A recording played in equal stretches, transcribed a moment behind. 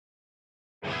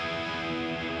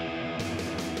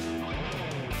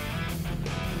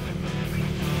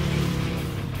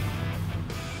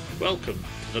Welcome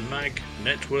to the MAG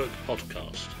Network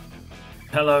podcast.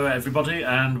 Hello, everybody,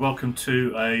 and welcome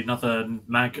to another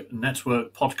MAG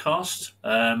Network podcast.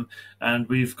 And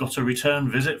we've got a return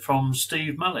visit from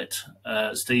Steve Mallett.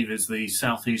 Steve is the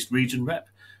South East region rep.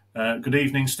 Good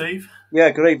evening, Steve. Yeah,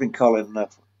 good evening, Colin.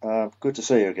 Good to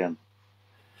see you again.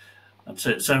 That's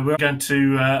it. So we're going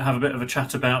to have a bit of a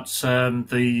chat about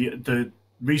the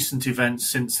recent events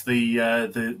since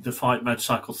the Fight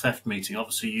Motorcycle Theft meeting.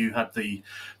 Obviously, you had the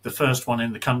first one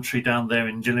in the country down there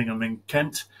in Gillingham in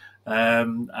Kent.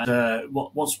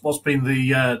 What's been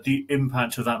the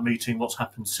impact of that meeting? What's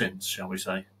happened since, shall we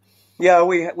say? Yeah,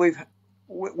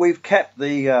 we've kept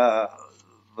the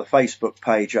Facebook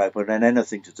page open, and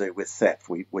anything to do with theft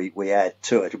we add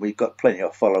to it, and we've got plenty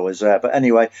of followers there. But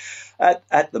anyway,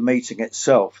 at the meeting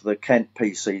itself, the Kent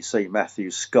PCC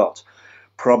Matthew Scott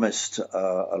promised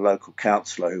a local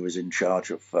councillor who was in charge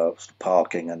of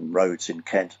parking and roads in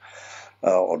Kent,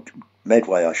 or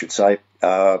Medway, I should say,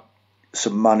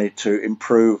 some money to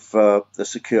improve the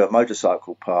secure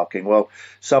motorcycle parking. Well,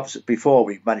 before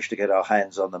we managed to get our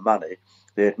hands on the money,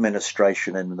 the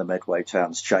administration in the Medway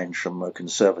towns changed from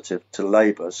Conservative to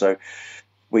Labour. So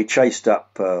we chased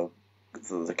up the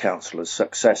councillor's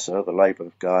successor, the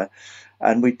Labour guy,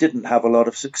 and we didn't have a lot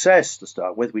of success to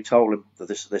start with. We told him that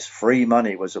this free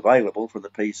money was available from the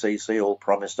PCC, all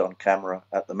promised on camera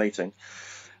at the meeting,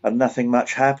 and nothing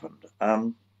much happened.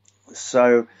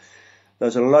 So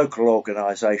there's a local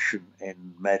organisation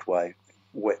in Medway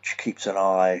which keeps an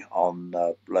eye on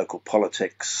local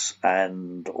politics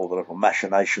and all the little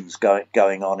machinations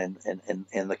going on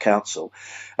in the council.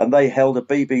 And they held a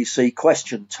BBC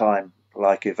question time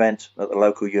like event at the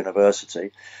local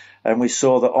university. And we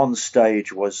saw that on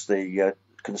stage was the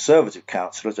Conservative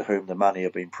councillor to whom the money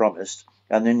had been promised,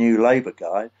 and the new Labour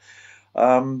guy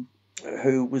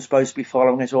who was supposed to be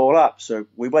following it all up. So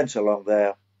we went along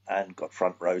there and got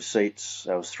front row seats.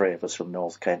 There was three of us from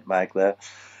North Kent MAG there.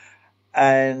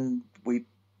 And we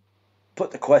put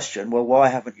the question, well, why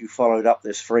haven't you followed up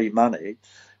this free money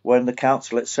when the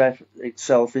council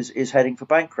itself is heading for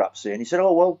bankruptcy? And he said,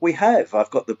 oh, well, we have.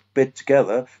 I've got the bid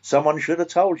together. Someone should have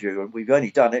told you, and we've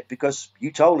only done it because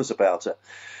you told us about it.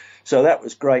 So that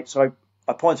was great. So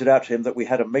I pointed out to him that we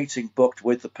had a meeting booked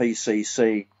with the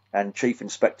PCC and Chief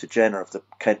Inspector Jenner of the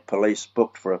Kent Police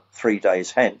booked for 3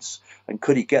 days hence. And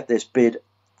could he get this bid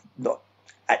not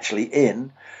actually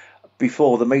in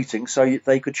before the meeting so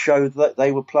they could show that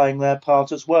they were playing their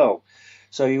part as well?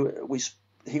 So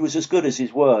he was as good as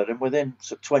his word, and within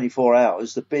 24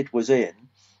 hours the bid was in,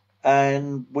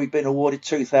 and we've been awarded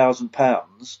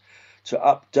 £2,000 to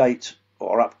update,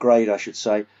 or upgrade I should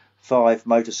say, 5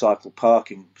 motorcycle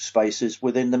parking spaces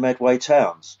within the Medway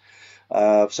towns.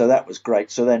 So that was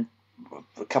great. So then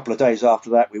a couple of days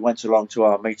after that we went along to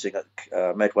our meeting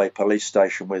at Medway Police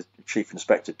Station with Chief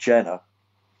Inspector Jenner.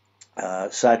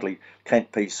 Sadly,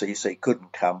 Kent PCC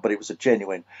couldn't come, but it was a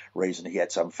genuine reason. He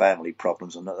had some family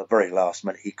problems, and at the very last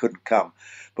minute he couldn't come.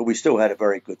 But we still had a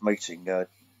very good meeting.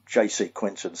 JC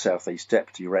Quinton, South East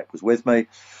Deputy Rep, was with me,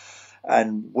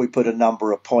 and we put a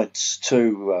number of points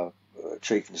to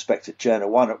Chief Inspector Jenner,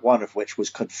 one of which was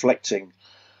conflicting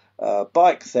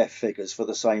bike theft figures for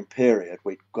the same period.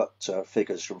 We'd got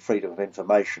figures from Freedom of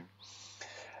Information,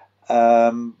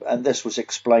 and this was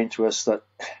explained to us that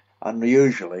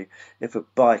unusually, if a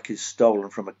bike is stolen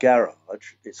from a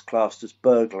garage, it's classed as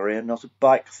burglary and not a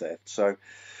bike theft. So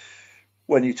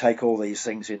when you take all these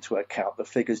things into account, the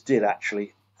figures did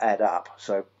actually add up.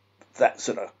 So that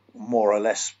sort of more or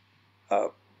less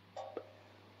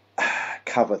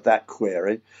covered that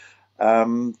query.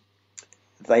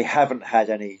 They haven't had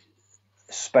any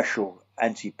special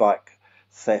anti-bike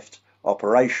theft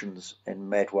operations in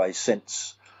Medway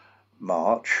since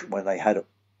March, when they had a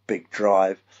big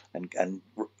drive and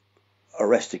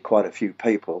arrested quite a few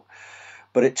people.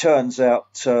 But it turns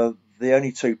out the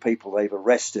only 2 people they've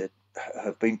arrested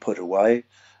have been put away,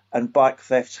 and bike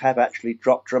thefts have actually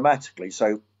dropped dramatically.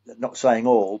 So not saying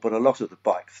all, but a lot of the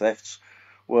bike thefts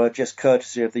were just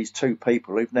courtesy of these 2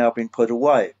 people who've now been put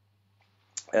away.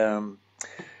 So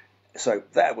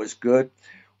that was good.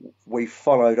 We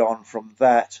followed on from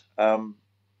that.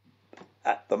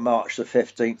 At the March the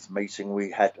 15th meeting,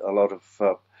 we had a lot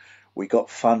of we got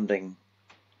funding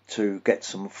to get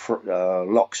some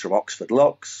locks from Oxford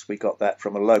Locks. We got that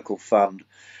from a local fund,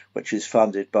 which is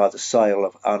funded by the sale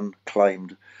of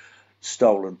unclaimed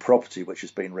stolen property, which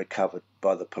has been recovered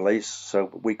by the police.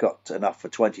 So we got enough for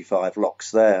 25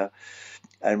 locks there.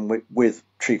 And with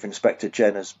Chief Inspector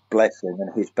Jenner's blessing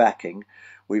and his backing,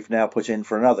 we've now put in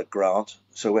for another grant.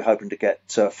 So we're hoping to get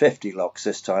 50 locks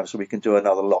this time, so we can do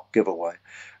another lock giveaway.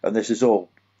 And this is all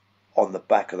on the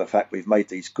back of the fact we've made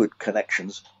these good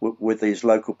connections with these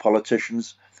local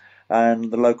politicians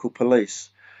and the local police.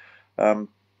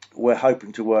 We're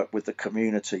hoping to work with the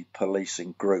community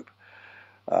policing group,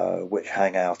 which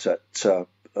hang out at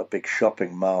a big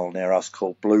shopping mall near us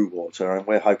called Bluewater, and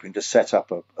we're hoping to set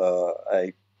up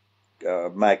a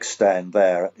mag stand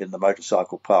there in the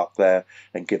motorcycle park there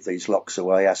and give these locks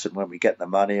away as and when we get the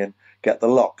money and get the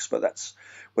locks. But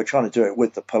we're trying to do it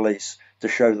with the police to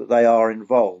show that they are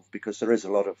involved, because there is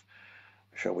a lot of,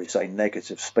 shall we say,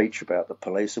 negative speech about the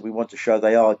police, and we want to show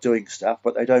they are doing stuff,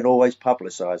 but they don't always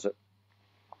publicise it.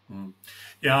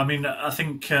 Yeah, I mean, I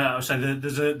think I would say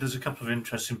there's a couple of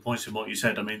interesting points in what you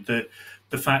said. I mean,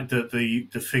 the fact that the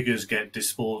figures get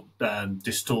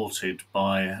distorted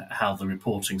by how the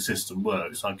reporting system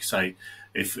works. Like you say,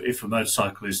 if a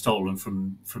motorcycle is stolen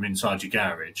from inside your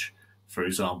garage, for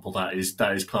example, that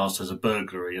is classed as a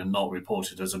burglary and not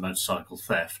reported as a motorcycle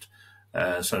theft.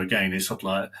 So again, it's sort of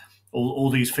like all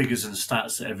these figures and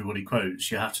stats that everybody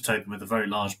quotes. You have to take them with a very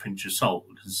large pinch of salt,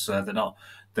 because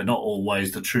they're not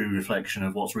always the true reflection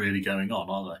of what's really going on,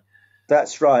 are they?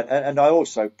 That's right. And I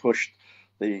also pushed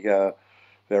the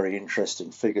very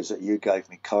interesting figures that you gave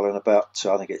me, Colin, about,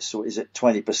 I think is it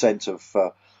 20%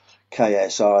 of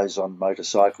KSIs on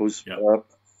motorcycles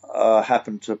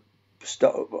happen to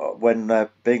stop when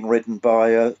being ridden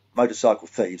by motorcycle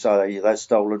thieves, i.e. they're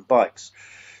stolen bikes.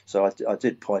 So I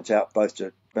did point out both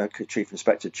to Chief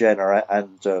Inspector Jenner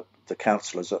and the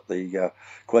councillors at the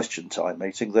question time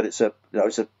meeting that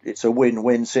it's a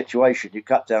win-win situation. You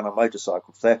cut down on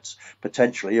motorcycle thefts,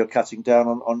 potentially you're cutting down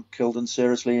on killed and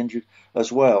seriously injured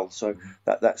as well. So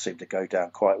that seemed to go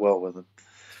down quite well with them.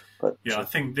 But yeah, I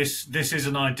think this is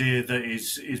an idea that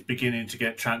is beginning to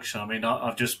get traction. I mean,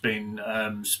 I've just been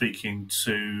speaking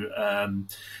to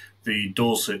the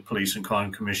Dorset Police and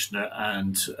Crime Commissioner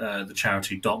and the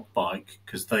charity Doc Bike,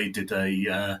 because they did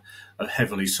a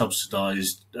heavily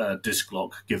subsidised disc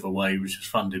lock giveaway, which was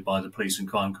funded by the Police and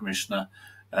Crime Commissioner.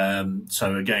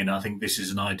 So again, I think this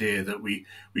is an idea that we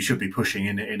should be pushing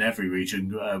in every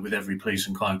region with every Police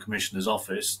and Crime Commissioner's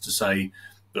office, to say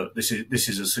that this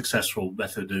is a successful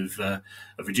method of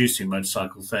reducing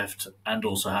motorcycle theft and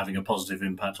also having a positive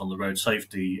impact on the road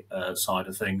safety side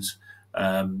of things.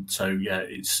 So yeah,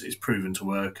 it's proven to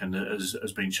work and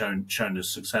has been shown as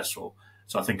successful.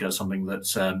 So I think that's something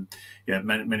that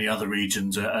many other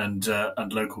regions and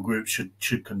local groups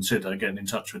should consider getting in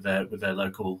touch with their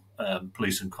local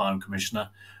police and crime commissioner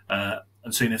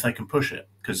and seeing if they can push it.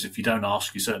 Because if you don't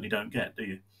ask, you certainly don't get, do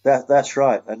you? That's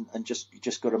right, and you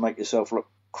just got to make yourself look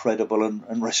credible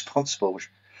and responsible.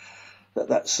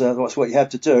 That's what you have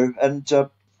to do. And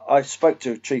I spoke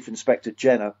to Chief Inspector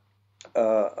Jenner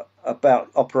about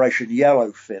Operation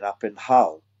Yellowfin up in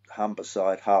Hull,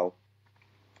 Humberside, Hull,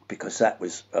 because that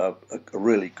was a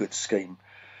really good scheme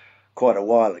quite a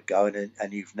while ago,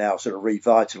 and you've now sort of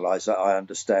revitalised that, I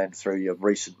understand, through your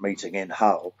recent meeting in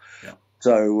Hull. Yeah.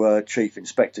 So Chief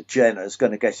Inspector Jenner is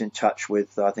going to get in touch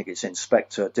with, I think it's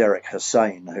Inspector Derek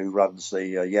Hussain, who runs the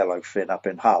Yellowfin up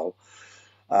in Hull,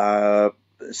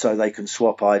 so they can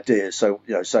swap ideas. So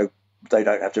they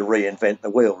don't have to reinvent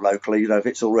the wheel locally, if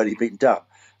it's already been done.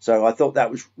 So I thought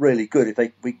that was really good.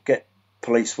 If we get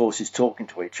police forces talking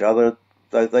to each other,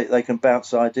 they can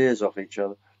bounce ideas off each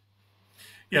other.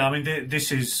 Yeah, I mean,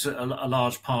 this is a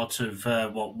large part of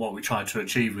what we try to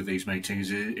achieve with these meetings.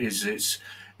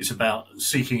 It's about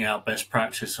seeking out best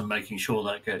practice and making sure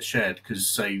that gets shared, because,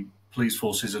 say, police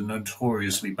forces are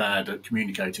notoriously bad at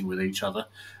communicating with each other.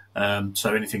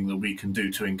 So anything that we can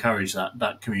do to encourage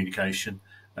that communication,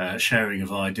 sharing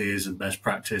of ideas and best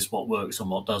practice, what works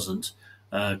and what doesn't,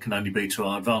 can only be to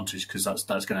our advantage, because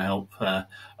that's going to help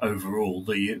overall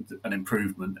an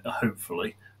improvement,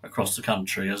 hopefully, across the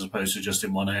country, as opposed to just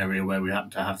in one area where we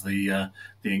happen to have the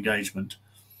engagement.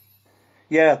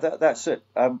 Yeah, that's it.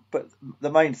 But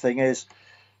the main thing is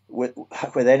with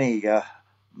any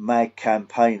MAG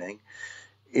campaigning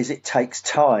is it takes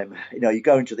time. You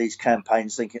go into these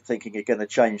campaigns thinking you're going to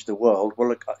change the world. Well,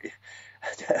 look,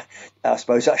 I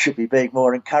suppose I should be being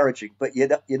more encouraging, but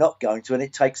you're not going to, and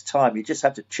it takes time. You just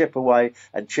have to chip away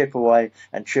and chip away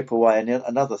and chip away. And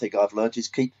another thing I've learned is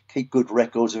keep good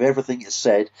records of everything you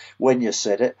said, when you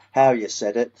said it, how you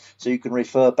said it, so you can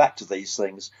refer back to these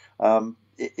things.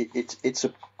 It's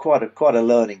quite a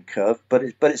learning curve, but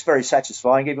it's very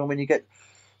satisfying, even when you get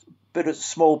a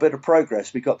small bit of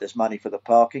progress. We got this money for the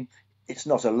parking. It's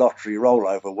not a lottery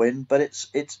rollover win, but it's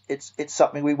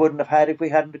something we wouldn't have had if we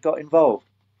hadn't got involved.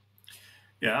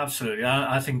 Yeah, absolutely.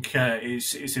 I think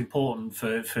it's important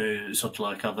for sort of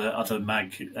like other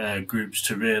mag groups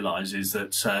to realise is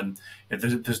that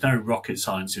there's no rocket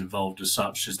science involved as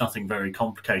such. There's nothing very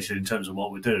complicated in terms of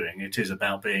what we're doing. It is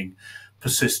about being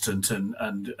persistent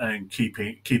and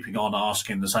keeping on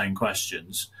asking the same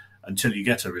questions until you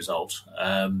get a result.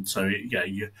 As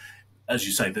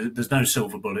you say, there's no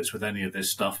silver bullets with any of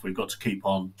this stuff. We've got to keep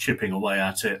on chipping away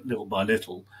at it little by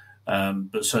little.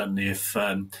 But certainly, if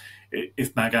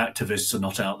mag activists are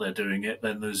not out there doing it,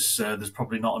 then there's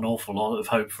probably not an awful lot of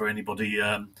hope for anybody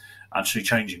actually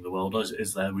changing the world,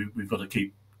 is there? We've got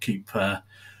to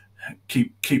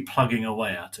keep plugging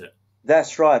away at it.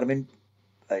 That's right. I mean,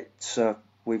 it's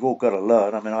we've all got to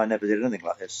learn. I mean, I never did anything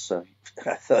like this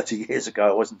 30 years ago.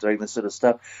 I wasn't doing this sort of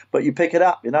stuff, but you pick it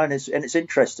up, and it's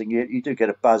interesting. You do get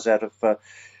a buzz out of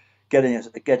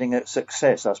getting a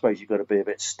success. I suppose you've got to be a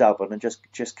bit stubborn and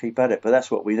just keep at it. But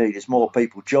that's what we need: is more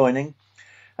people joining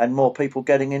and more people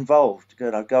getting involved.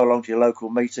 Go along to your local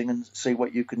meeting and see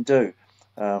what you can do.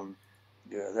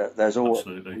 There's all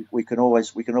Absolutely. we can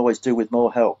always do with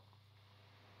more help.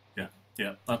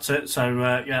 Yeah, that's it. So,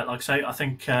 like I say, I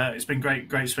think it's been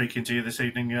great speaking to you this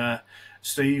evening,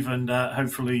 Steve, and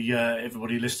hopefully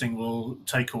everybody listening will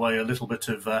take away a little bit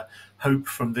of hope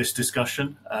from this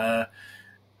discussion.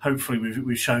 Hopefully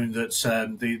we've shown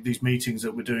that these meetings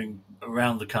that we're doing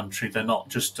around the country, they're not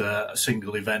just a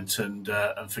single event and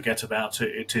forget about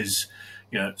it. It is,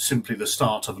 simply the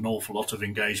start of an awful lot of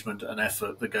engagement and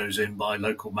effort that goes in by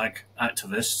local mag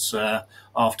activists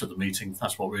after the meeting.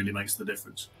 That's what really makes the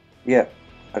difference. Yeah,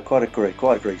 I quite agree.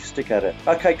 Stick at it.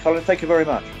 Okay, Colin, thank you very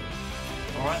much.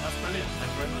 All right, that's brilliant.